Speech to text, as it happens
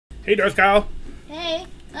Hey, Darth Kyle. Hey,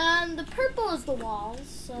 the purple is the walls,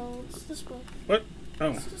 so it's this way. What?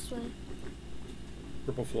 Oh. It's this way.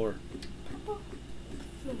 Purple floor. Purple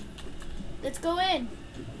floor. Let's go in.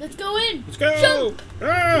 Let's go in. Let's go. Jump.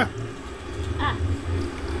 Ah! Ah.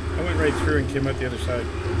 I went right through and came out the other side.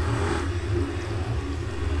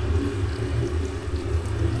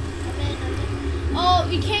 I'm in. Oh,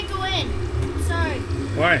 you can't go in. Sorry.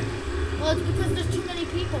 Why? Well, it's because there's too many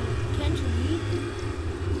people. Can't you read?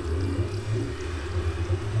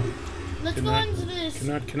 Let's go into this.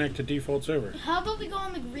 Cannot connect to default server. How about we go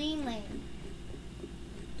on the green lane?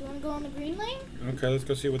 Do you want to go on the green lane? Okay, let's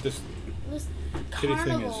go see what this kitty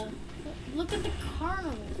thing is. Look at the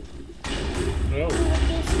carnival. Oh. Look what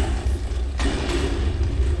this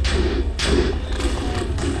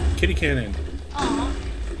is. Kitty cannon. Aw.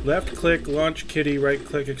 Left click, launch kitty. Right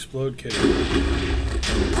click, explode kitty.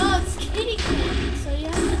 Oh, it's kitty cannon. So you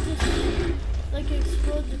have to just like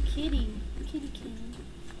explode the kitty. Kitty cannon.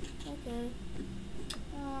 Okay.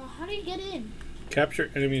 How do you get in?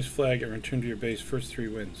 Capture enemy's flag and return to your base. First 3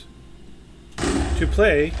 wins. To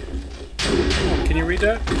play. Can you read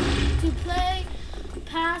that? To play,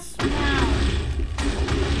 pass now.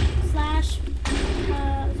 Slash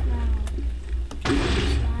pass now.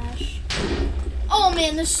 Slash. Oh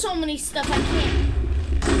man, there's so many stuff I can't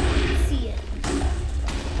see it.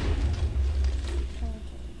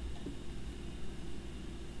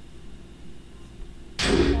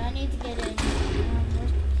 Okay, I need to get in.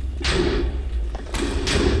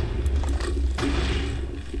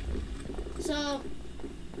 So,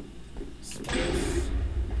 space.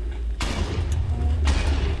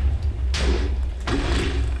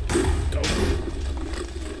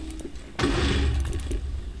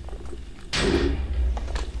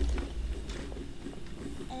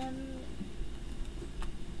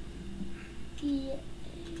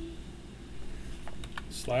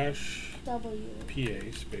 Slash W.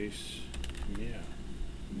 PA space. Yeah.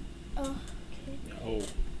 Oh, okay. Oh,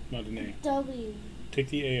 not an A. W. Take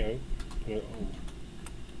the A out. Put an O.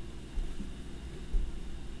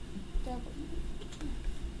 W.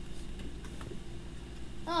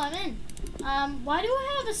 Oh, I'm in. Why do I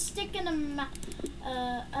have a stick and a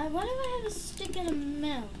why do I have a stick and a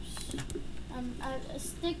mouse? A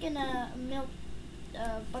stick and a milk,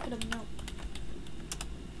 bucket of milk.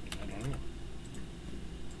 I don't know.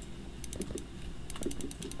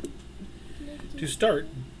 To start,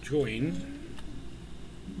 join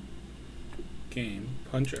game,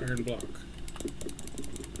 punch iron block.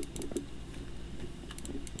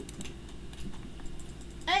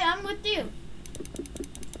 Hey, I'm with you.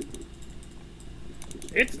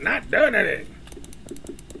 It's not doing anything.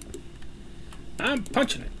 I'm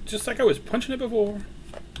punching it, just like I was punching it before.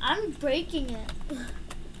 I'm breaking it.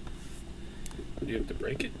 Do you have to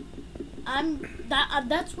break it?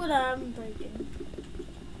 That's what I'm breaking.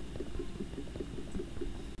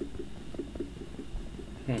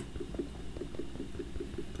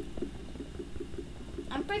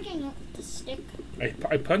 I'm breaking up the stick.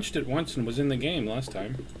 I punched it once and was in the game last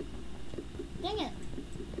time. Dang it.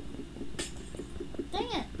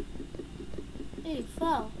 Dang it. Hey, you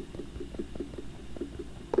fell.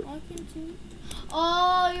 Why can't you?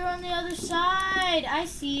 Oh, you're on the other side. I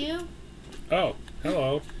see you. Oh,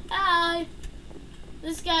 hello. Hi.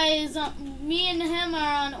 This guy is on. Me and him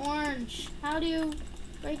are on orange. How do you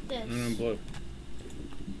break this? I'm on blue.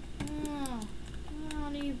 Oh, how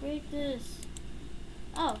do you break this?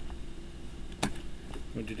 Oh.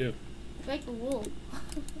 What'd you do? Break the wool.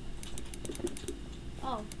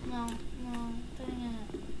 Oh, no, dang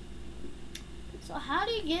it. So how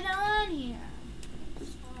do you get on here?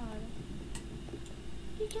 It's hard.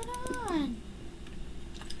 How do you get on?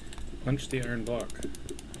 Punch the iron block.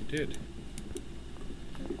 I did.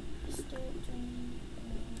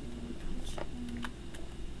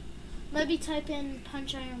 Maybe type in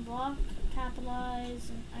punch iron block, capitalize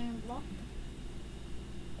and iron block.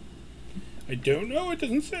 I don't know, it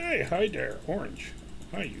doesn't say. Hi there, orange.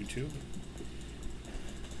 Hi, YouTube.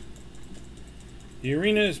 The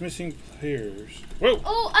arena is missing players. Whoa!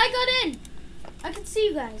 Oh, I got in! I can see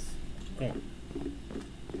you guys. Oh.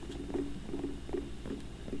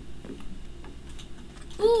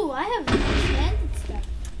 Ooh, I have expanded stuff.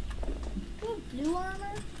 Ooh, blue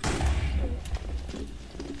armor.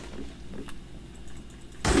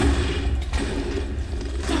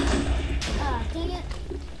 Ah, dang it.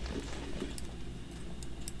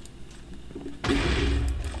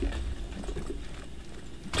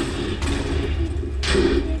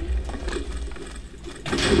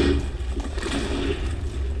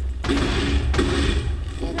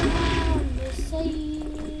 Get around the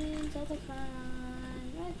sayings of the crime.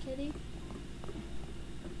 Right, kitty.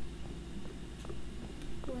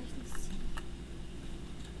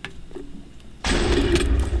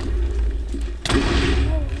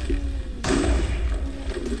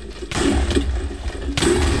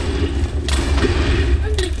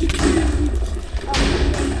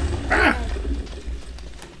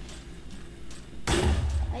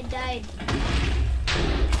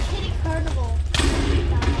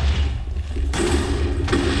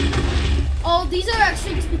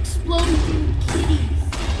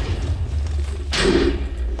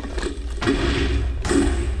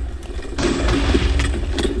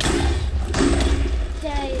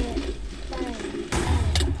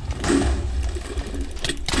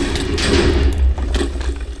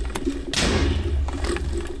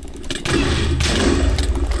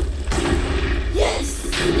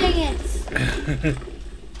 Ah,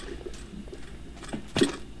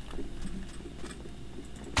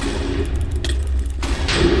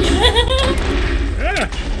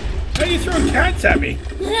 how are you throwing cats at me?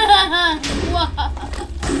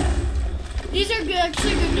 These are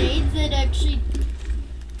actually grenades that actually...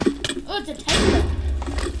 Oh, it's a tightrope.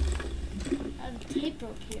 I have a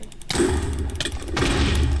tightrope here.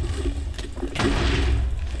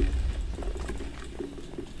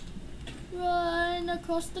 Run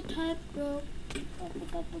across the tightrope.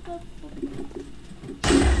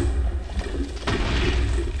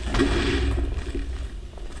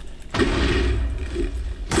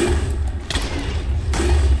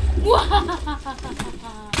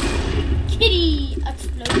 Kitty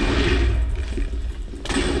explode.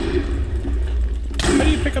 How do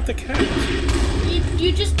you pick up the cat?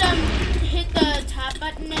 You just hit the top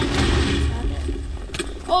button and tap it.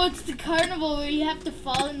 Oh, it's the carnival where you have to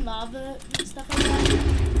fall in lava and stuff like that.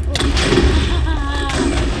 Oh.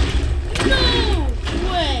 No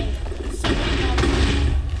way! Somebody knocked me.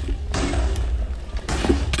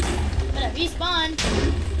 But I respawned.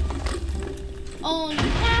 Only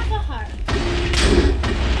half a heart.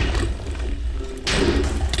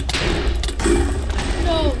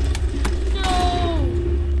 No. No.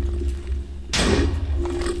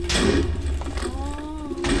 Oh.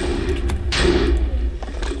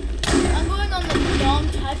 I'm going on the long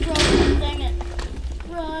tightrope. Dang it.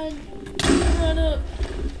 Run. Run up.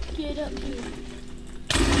 Get up here.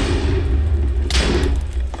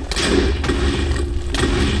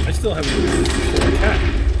 I still haven't even killed a cat.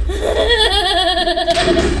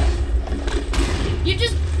 You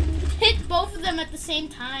just hit both of them at the same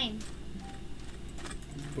time.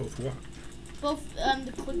 Both what? Both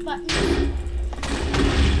the click button.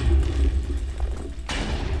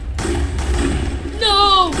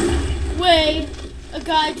 No way! A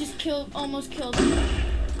guy just almost killed me.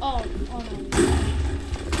 Oh no. Oh no.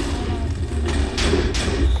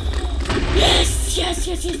 Yes! Yes!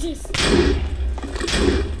 Yes! Yes! Yes!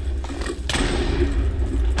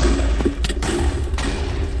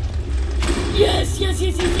 Yes, yes,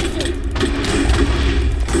 yes, yes, yes, yes.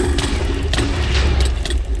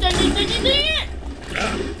 Dang it, dang it, dang it!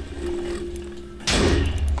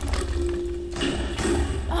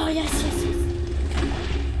 Oh, yes, yes, yes.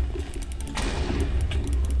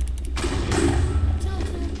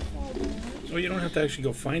 Oh, you don't have to actually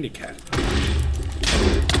go find a cat.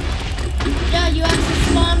 Yeah, you have to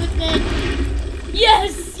spawn with it.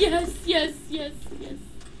 Yes, yes, yes, yes, yes.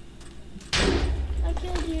 I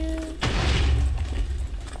killed you.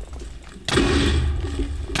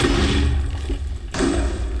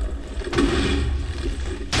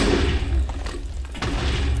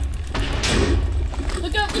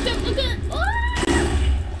 Look out, look out, look out! Ah!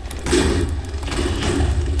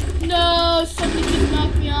 No, somebody just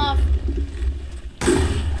knocked me off.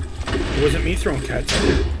 It wasn't me throwing cats at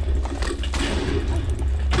you.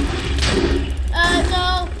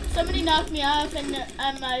 No, somebody knocked me off and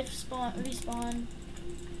I respawn.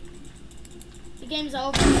 The game's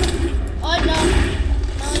over. Oh no.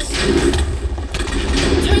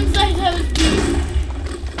 Turns out I was beat.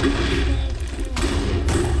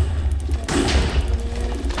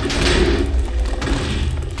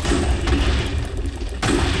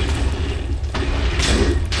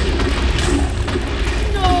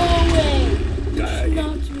 No way. Just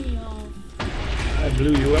knocked me off. I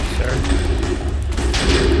blew you up, sir.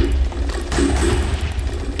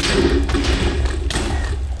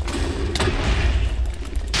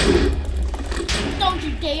 Don't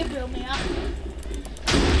you dare blow me up.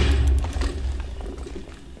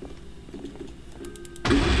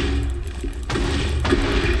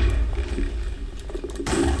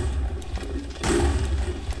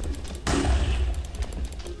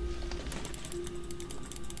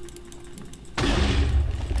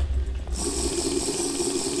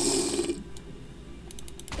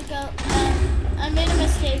 Look out. I made a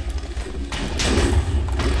mistake.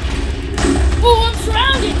 Oh, I'm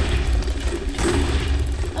surrounded!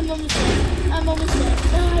 I'm almost dead. I'm almost dead.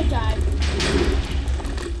 Oh, I died.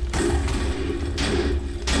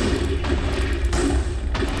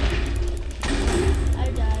 I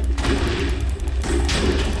died.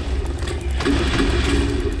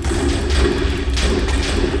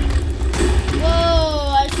 Whoa,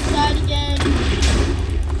 I just died again.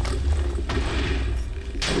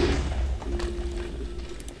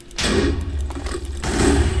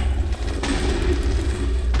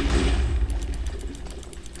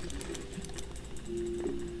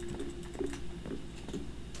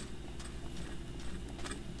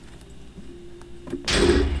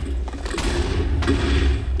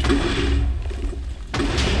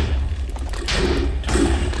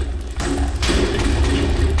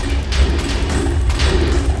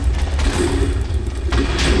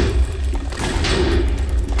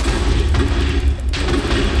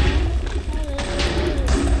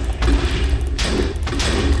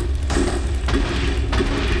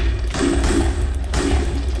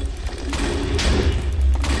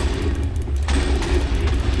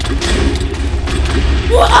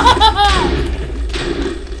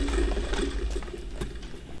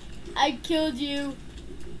 I killed you.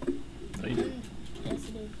 No, you didn't. Yes,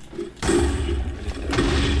 I did.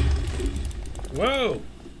 Whoa!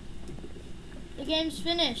 The game's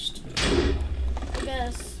finished. I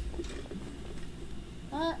guess.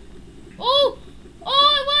 What? Oh!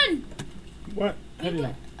 Oh, I won! What? How do you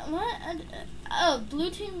know? What? Oh, blue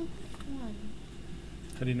team won.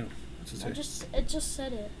 How do you know? What's it say? It just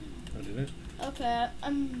said it. Oh, did it? Okay,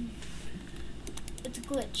 it's a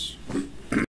glitch.